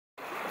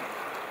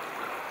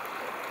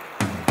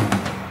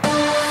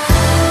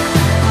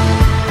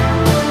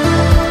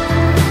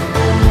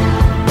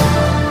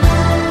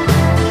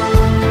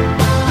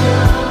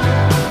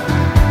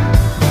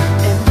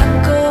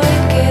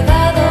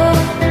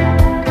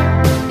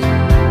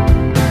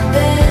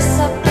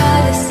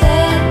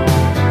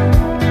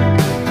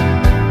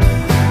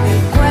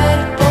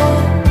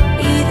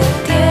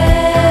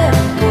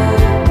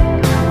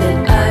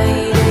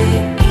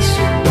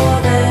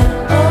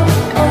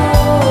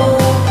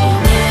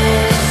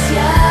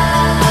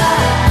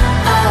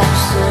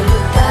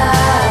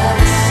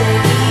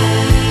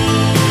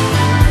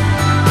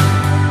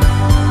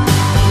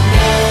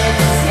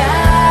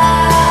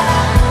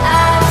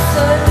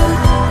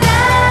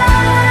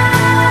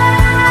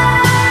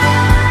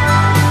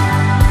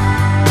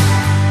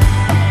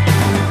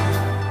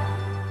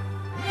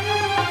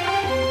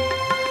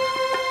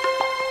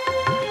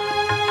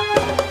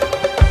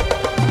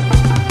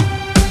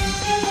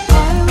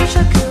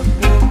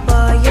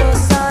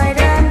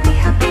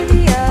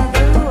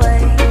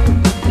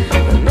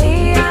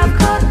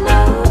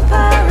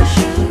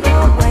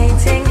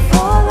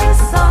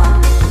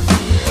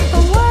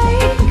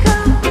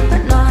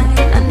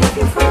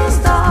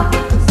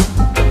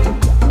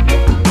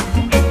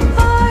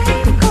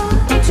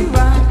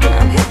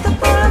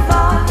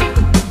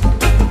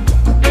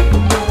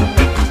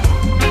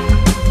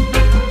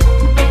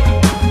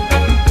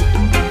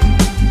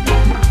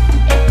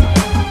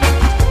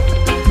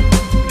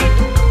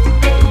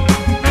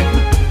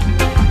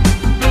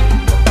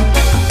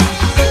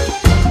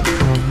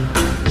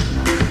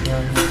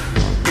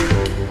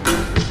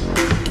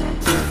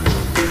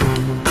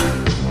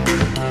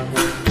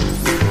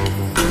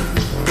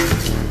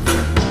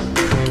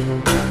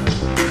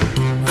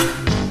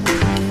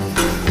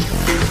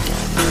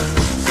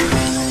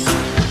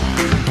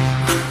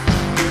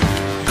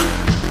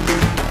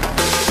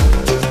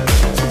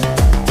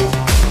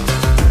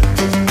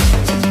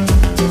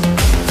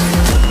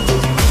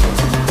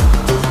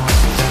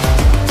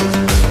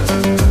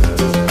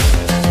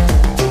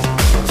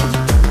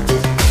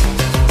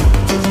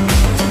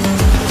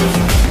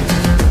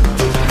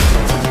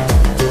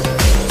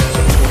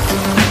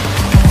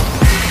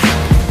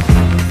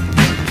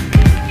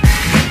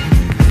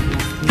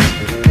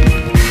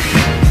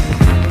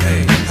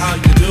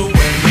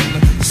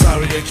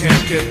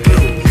get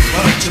through.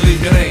 Why don't you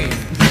leave your name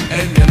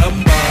and your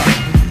number,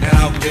 and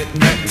I'll get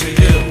back to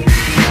you.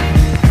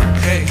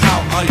 Hey, how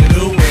are you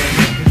doing?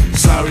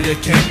 Sorry you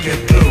can't get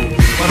through.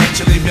 Why don't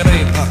you leave your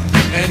name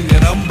and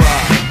your number,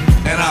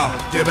 and I'll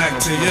get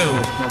back to you.